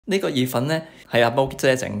呢個意粉呢係阿毛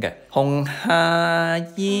姐整嘅，紅蝦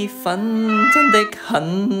意粉真的很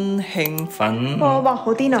興奮。哇，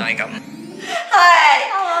好癲啊！就係咁。係，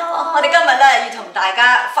我哋今日咧要同大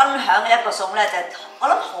家分享嘅一個餸咧，就係我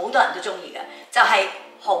諗好多人都中意嘅，就係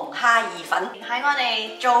紅蝦意粉。喺我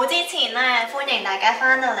哋做之前咧，歡迎大家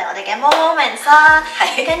翻到嚟我哋嘅 MoMoments 啦，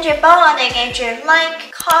跟住幫我哋記住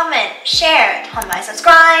like、comment、share 同埋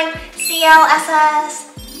subscribe、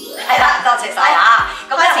CLSS。係啦，多謝晒啊！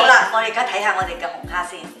咁咧好啦，我哋而家睇下我哋嘅紅蝦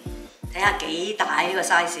先，睇下幾大呢個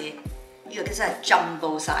size， 呢個真係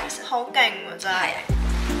jumbo size， 好勁喎真係。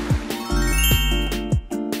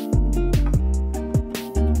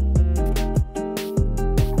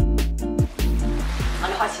我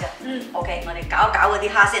哋開始啦。OK， 我哋搞一搞嗰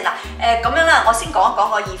啲蝦先嗱。咁樣啦，我先講一講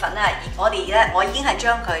個意粉啦。我哋咧，我已經係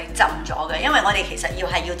將佢浸咗嘅，因為我哋其實要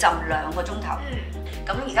浸2個鐘頭。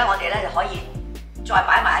咁而家我哋咧就可以再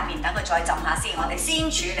擺埋一邊，等佢再浸下先。我哋先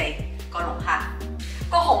處理個龍蝦。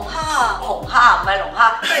個紅蝦啊，紅蝦唔係龍蝦，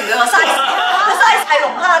雖然佢個 size 係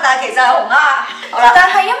龍蝦，但係其實係紅蝦。好啦，但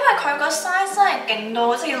係因為佢個 size 真係勁到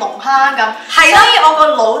好似龍蝦咁，所以我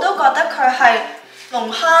個腦都覺得佢係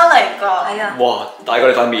龍蝦嚟㗎。係啊，哇，大過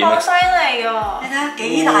你塊面啊！好犀利啊！你睇下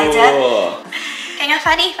幾大隻。勁啊！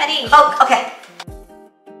快啲，快啲。好 ，OK。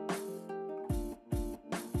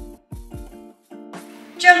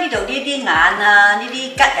將呢度呢啲眼啊、呢啲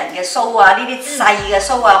吉人嘅鬚啊、呢啲細嘅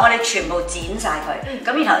鬚啊，我哋全部剪晒佢。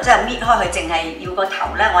咁然後即係搣開佢，淨係要個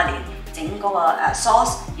頭咧，我哋整嗰個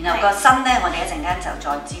sauce， 然後個身咧，我哋一陣間就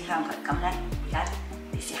再煎香佢。咁咧，而家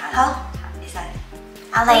你試下。好，你試下。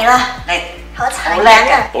我嚟啦，嚟，好殘好叻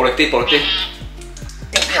嘅，暴力啲，暴力啲。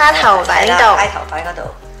蝦頭擺呢度，蝦頭擺嗰度。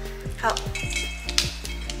好。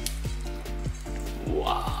哇！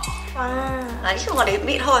哇！嗱，呢個我哋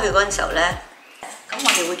搣開佢嗰陣時候咧。咁我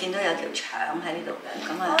哋會見到有條腸喺呢度嘅，咁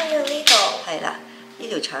啊，要呢度係啦，呢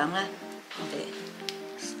條腸咧，我哋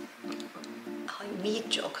可以搣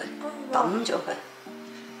咗佢，揼咗佢。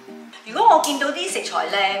如果我見到啲食材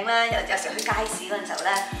靚咧，有時去街市嗰陣時候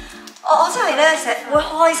咧，我真係咧成日會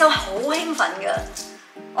開心，好興奮㗎。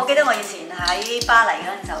我記得我以前喺巴黎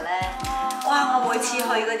嗰陣時候咧，哇！我每次去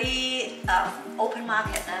嗰啲open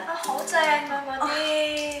market 咧，好正啊嗰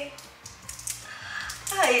啲。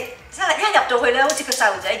真係一入到去咧，好似個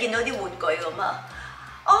細路仔見到啲玩具咁啊！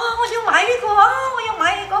哦，我要買呢個啊，我要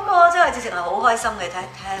買嗰個，真係直情係好開心嘅。睇下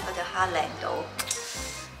嗰隻蝦靚到，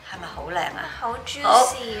係咪好靚啊？好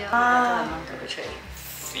juicy 啊！掹到佢出嚟。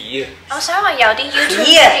屎啊！我想話有啲 YouTube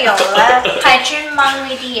video 咧係專掹呢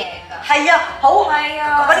啲嘢㗎。係啊，好係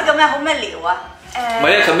啊。嗰啲咁樣好咩療啊？唔係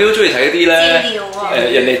啊，Camille都中意睇嗰啲咧，治療啊，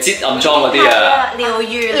人哋擠暗瘡嗰啲啊，療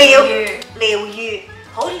愈，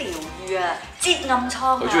好療愈啊！擠暗瘡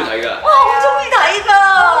好中意睇㗎。哇，好中意睇㗎！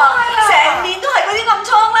成年都係嗰啲暗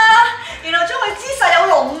瘡啦，原來將佢姿勢有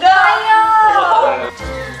龍㗎。係啊。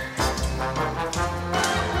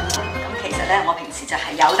咁其實咧，我平時就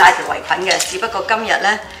係有帶條圍裙嘅，只不過今日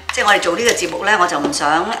咧，即係我哋做呢個節目咧，我就唔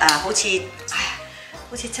想好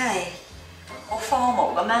似真係好荒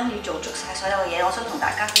謬咁樣要做足晒所有嘅嘢，我想同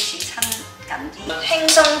大家好似親近啲，輕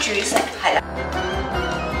鬆煮食係啦。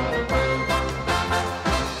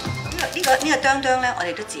呢個哚哚咧，我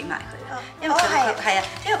哋都剪埋佢，因為佢係啊，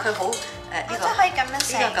因為佢好呢個可以咁樣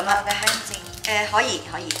成個嘅香煎。可以，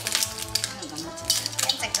咁樣剪，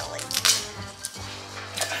一直到你。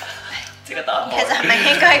即刻打。其實係咪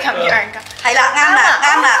應該係咁樣㗎？係啦，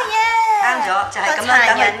啱咗，就係咁樣等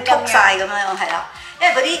佢篤晒咁樣，係啦。因為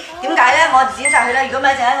嗰啲點解咧？我剪晒佢咧。如果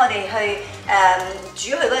咪陣間我哋去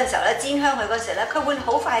煮佢嗰陣時候咧，煎香佢嗰陣時咧，佢會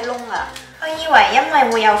好快燶啊。我以為因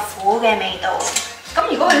為會有苦嘅味道。咁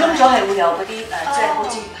如果佢燶咗係會有嗰啲即係好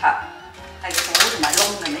似係苦同埋燶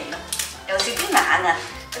嘅味咯。尤其是啲眼啊，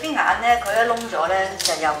嗰啲眼咧，佢一燶咗咧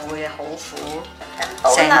就又會好苦。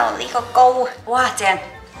保留呢個膏，哇，正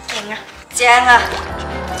勁啊！正啊！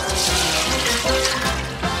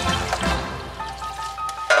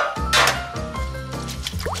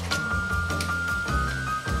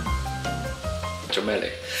做咩嚟？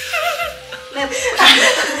咩？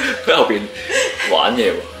喺後邊玩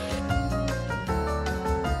嘢喎。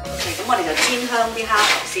咁我哋就煎香啲蝦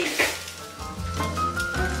頭先。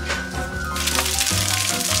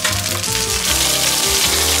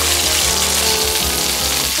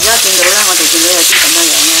而家見到咧，我哋見到有啲咁樣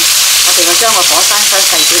樣咧，我哋將個火閂細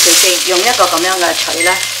少少先，用一個咁樣嘅錘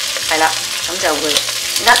咧，係啦，咁就會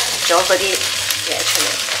甩咗嗰啲嘢出嚟。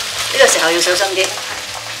呢個時候要小心啲，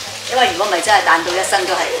因為如果唔係真係彈到一身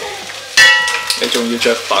都係。你仲要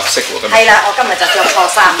着白色喎，今日。係啦，我今日就着錯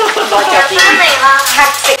衫，我着件黑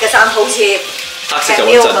色嘅衫，好似黑色就穩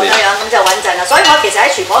陣啲。咁樣咁就穩陣啦。所以我其實喺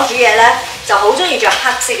廚房煮嘢咧，就好中意着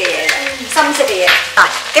黑色嘅嘢嘅，深色嘅嘢。嗱，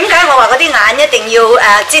點解我話嗰啲眼一定要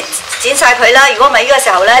剪晒佢啦？如果唔係呢個時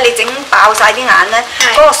候咧，你整爆晒啲眼咧，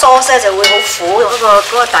嗰個 sauce 咧就會好苦。嗰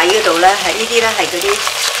個底嗰度咧係呢啲咧係嗰啲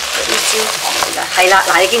焦糖嚟㗎。係啦，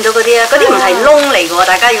嗱你見到嗰啲啊，嗰啲唔係窿嚟㗎喎，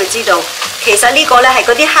大家要知道。其實呢個咧係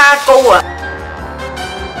嗰啲蝦膏啊。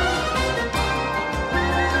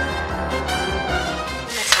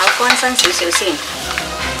炒乾身少少先。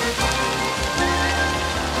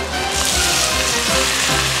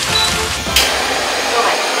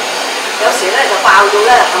有時咧就爆到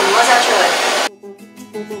咧，冚一聲出去。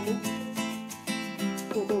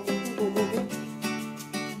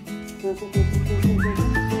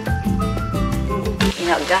然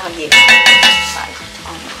後而家可以擺湯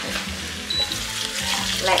落去，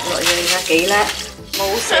叻女啊！而家幾叻，冇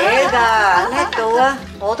寫㗎，叻到啊！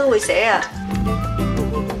我都會寫啊！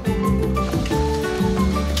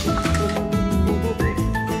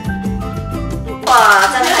哇！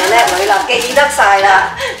真係叻女啦，記得晒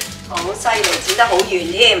啦！好犀利，煮得好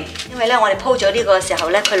圓添。因為咧，我哋鋪咗呢個時候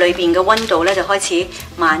咧，佢裏邊嘅温度咧就開始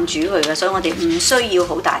慢煮佢嘅，所以我哋唔需要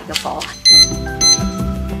好大嘅火。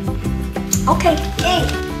OK， 耶！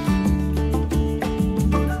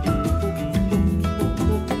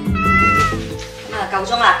咁啊，夠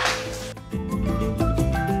鐘啦。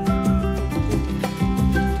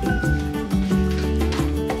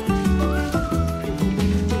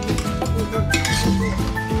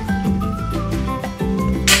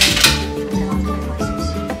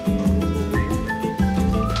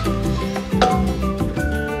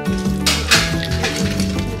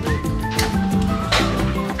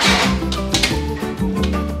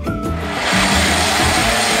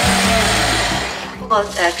個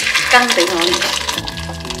羹俾我呢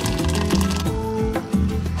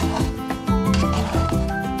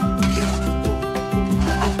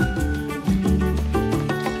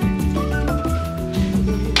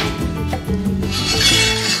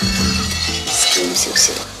點少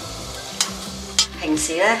少。平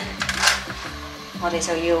時咧，我哋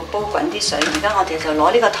就要煲滾啲水，而家我哋就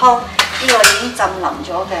攞呢個湯，呢個已經浸腍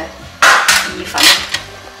咗嘅意粉，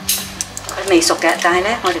佢未熟嘅，但係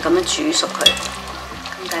咧我哋咁樣煮熟佢。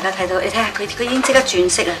大家睇到，你睇下佢已經即刻轉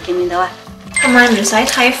色啦，見唔見到啊？同埋唔使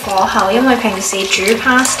睇火候，因為平時煮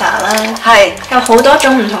pasta 咧，係有好多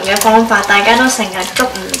種唔同嘅方法，大家都成日捉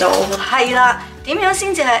唔到。係啦，點樣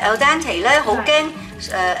先至係 al dente 咧？好驚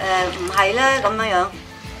唔係咧咁樣樣，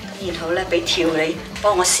然後咧俾條你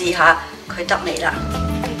幫我試下佢得未啦？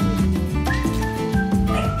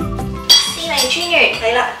試味專員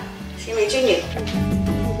係啦，試味專員。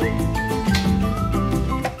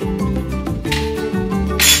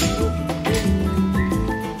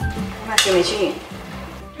試味專員，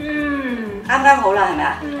啱啱好啦，係咪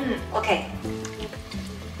啊？OK，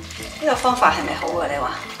 呢個方法係咪好啊？你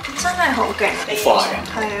話真係好勁，好快嘅，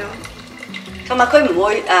係啊，同埋佢唔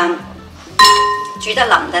會煮得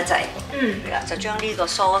腍得滯，係啦，就將呢個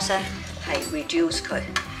sauce 咧係 reduce 佢。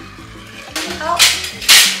好，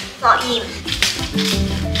落鹽，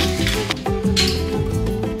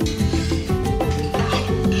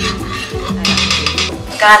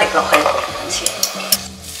加力落去，今次。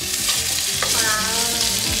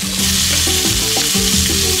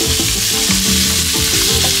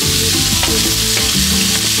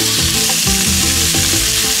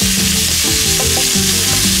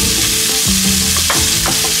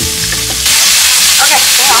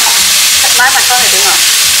買份乾嚟俾我，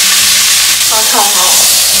我肚餓。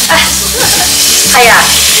係啊，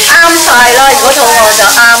啱晒啦！如果肚餓就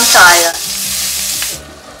啱晒啦。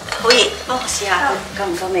好熱，幫我試下夠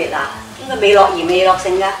唔夠味啦？應該未落鹽未落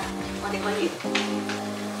剩㗎，我哋可以。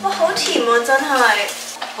哇，好甜啊！真係，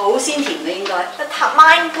好鮮甜嘅應該。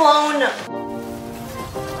mind blown 啊！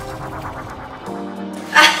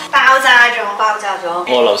爆炸咗，爆炸咗。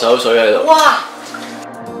我流手水喺度。哇！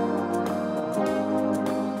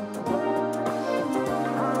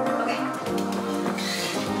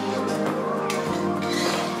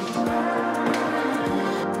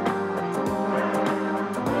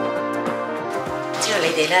你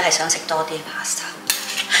哋咧係想食多啲 pasta？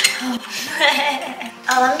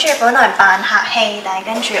 我諗住本來扮客氣，但係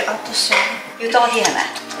跟住我都算要多啲係咪？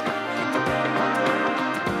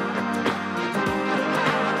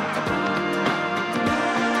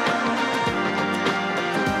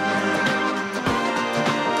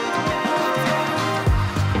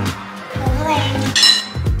好靚。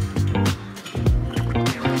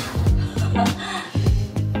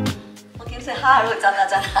我點食蝦咯？真啊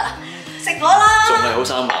真啊！食咗啦！仲係好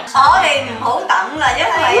生猛。我哋唔好等啦，因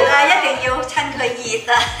為咧一定要趁佢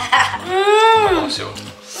熱啊！好笑。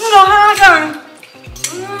呢個蝦醬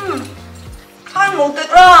太無敵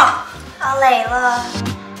啦！我嚟啦！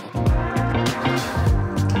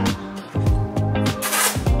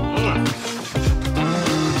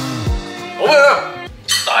好味啊！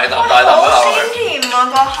大啖大啖好嗰啖鮮甜啊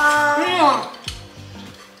個蝦，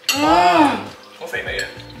好肥味嘅。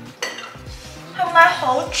係咪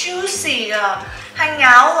好 juicy 啊？係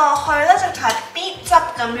咬落去咧，直頭係必汁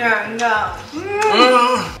咁樣㗎。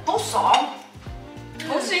好爽，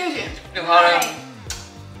好鮮甜。呢個蝦咧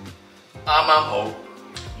啱啱好，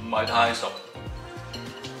唔係太熟，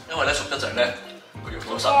因為咧熟得滯咧，佢肉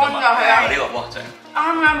好實㗎嘛。係啊，呢個哇正。啱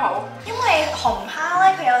啱好。因為紅蝦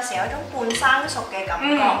咧，佢有時有種半生熟嘅感覺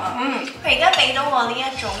啊。佢而家俾到我呢一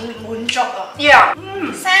種滿足啊。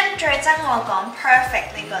Sam 最憎我講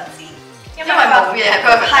perfect 呢個字，因為冇嘢係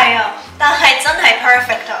perfect。係啊，但係真係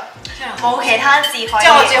perfect 啊，冇其他字可以。即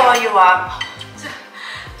係我只可以話，即係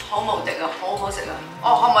好無敵啊，好好食啊！我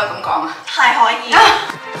可唔可以咁講啊？係可以。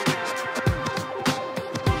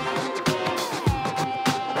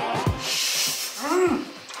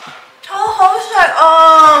好好食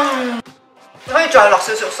啊！你可以再落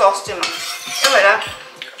少少 sauce 啫嘛，因為咧，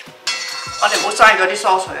我哋唔好嘥咗啲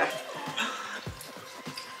蔬菜啊！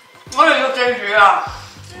我哋要記住啊！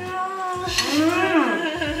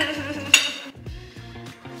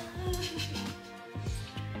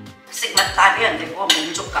食物帶俾人哋嗰個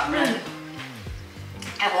滿足感咧，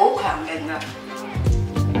係好強勁㗎，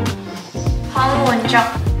好滿足。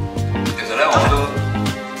其實咧，我都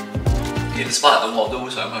inspire 到我都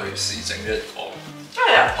想去試整一個真係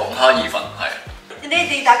啊！紅蝦意粉係。你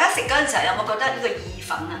哋大家食嗰陣時候有冇覺得呢個意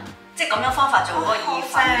粉啊，即係咁樣方法做嗰個意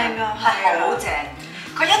粉啊，係好正，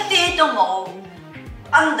佢一啲都冇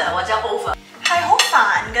under 或者 over。係好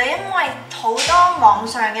煩嘅，因為好多網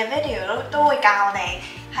上嘅 video 都會教你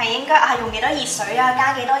係應該用幾多熱水啊，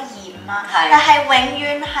加幾多鹽啊，但係永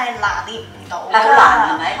遠係拿捏唔到㗎，係好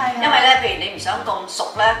難係咪？係因為咧，譬如你唔想咁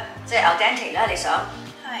熟咧，即係 al dente 咧，你想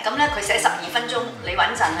咁咧，佢寫12分鐘，你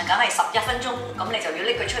穩陣啊，梗係11分鐘，咁你就要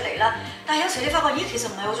拎佢出嚟啦。但係有時你發覺，咦，其實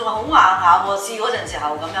唔係喎，仲係好硬下喎，試嗰陣時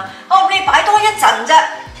候咁樣，你擺多一陣啫，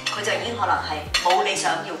佢就已經可能係冇你想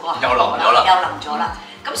要嗰個又腍咗啦，又腍咗啦。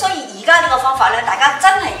咁所以而家呢個方法咧，大家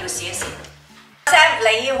真係要試一試。Sam，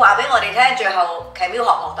 你要話俾我哋聽，最後奇妙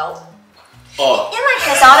學唔學到？因為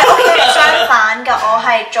其實我哋屋企係相反㗎，我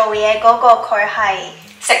係做嘢嗰個，佢係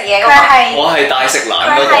食嘢嗰個，我係大食男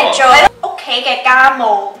佢係嗰做屋企嘅家務，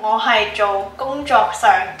我係做工作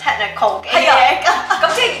上 technical 嘅嘢㗎。咁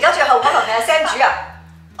即係而家最後可能係阿 Sam 煮啊？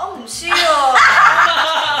我唔知喎，頭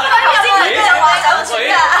先就話想煮啊！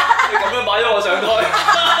你咁樣擺咗我上台，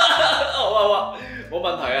好啊，冇問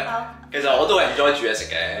題啊。其實我都係 enjoy 煮嘢食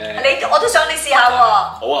嘅。我都想你試下喎。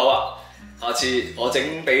好啊，下次我整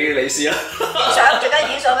俾你試啦。影相，最緊要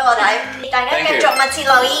影相俾我睇。大家繼續密切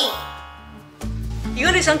留意。如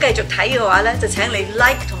果你想繼續睇嘅話咧，就請你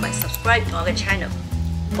like 同埋 subscribe 我嘅 channel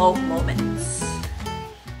MoMoments。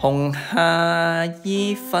紅蝦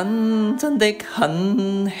意粉真的很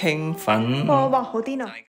興奮。哇，好癲啊！